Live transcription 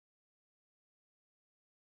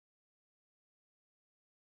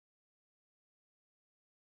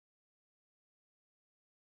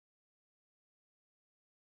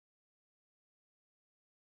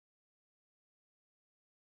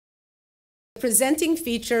presenting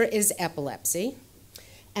feature is epilepsy.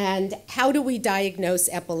 And how do we diagnose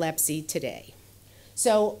epilepsy today?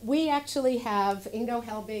 So we actually have Ingo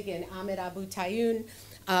Helbig and Ahmed Abu Tayoun.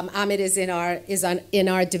 Ahmed is in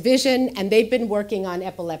our division, and they've been working on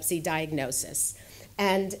epilepsy diagnosis.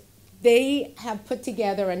 And they have put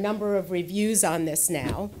together a number of reviews on this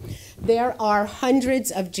now. There are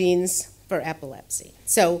hundreds of genes for epilepsy.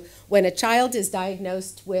 So when a child is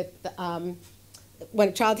diagnosed with, when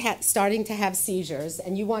a child starting to have seizures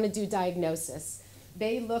and you want to do diagnosis,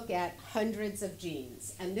 they look at hundreds of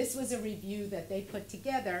genes. And this was a review that they put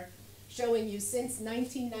together showing you since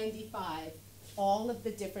 1995 all of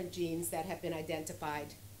the different genes that have been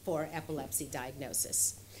identified for epilepsy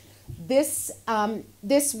diagnosis. This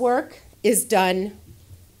work is done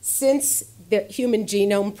since the Human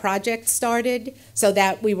Genome Project started, so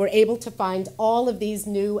that we were able to find all of these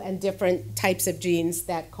new and different types of genes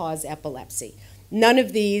that cause epilepsy. None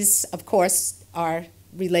of these, of course, are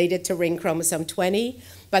related to ring chromosome 20,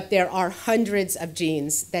 but there are hundreds of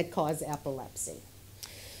genes that cause epilepsy.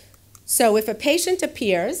 So if a patient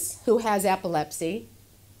appears who has epilepsy,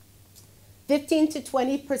 15 to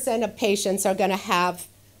 20% of patients are going to have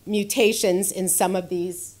mutations in some of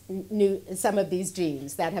these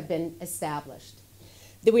genes that have been established.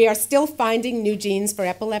 We are still finding new genes for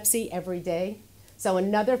epilepsy every day. So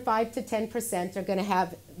another 5 to 10% are going to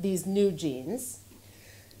have these new genes.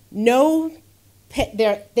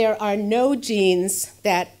 There are no genes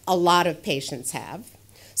that a lot of patients have.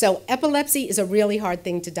 So epilepsy is a really hard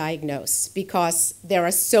thing to diagnose because there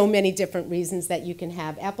are so many different reasons that you can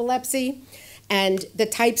have epilepsy, and the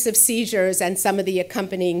types of seizures and some of the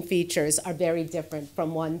accompanying features are very different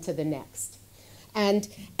from one to the next. And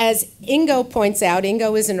as Ingo points out,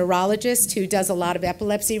 Ingo is a neurologist who does a lot of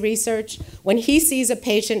epilepsy research. When he sees a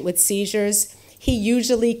patient with seizures, he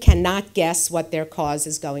usually cannot guess what their cause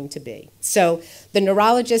is going to be. So the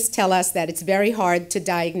neurologists tell us that it's very hard to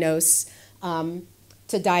diagnose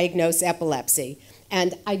epilepsy.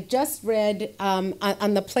 And I just read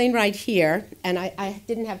on the plane ride here, and I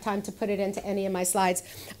didn't have time to put it into any of my slides,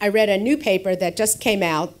 I read a new paper that just came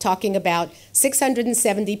out talking about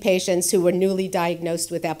 670 patients who were newly diagnosed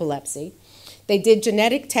with epilepsy. They did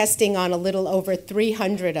genetic testing on a little over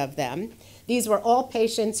 300 of them. These were all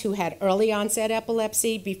patients who had early onset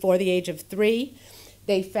epilepsy before the age of 3.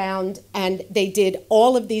 They found, and they did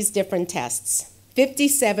all of these different tests.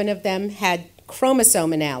 57 of them had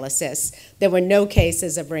chromosome analysis. There were no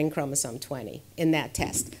cases of ring chromosome 20 in that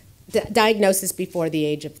test. Diagnosis before the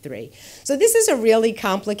age of 3. So this is a really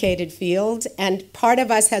complicated field, and part of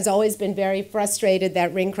us has always been very frustrated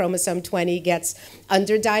that ring chromosome 20 gets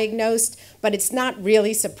underdiagnosed, but it's not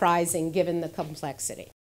really surprising given the complexity.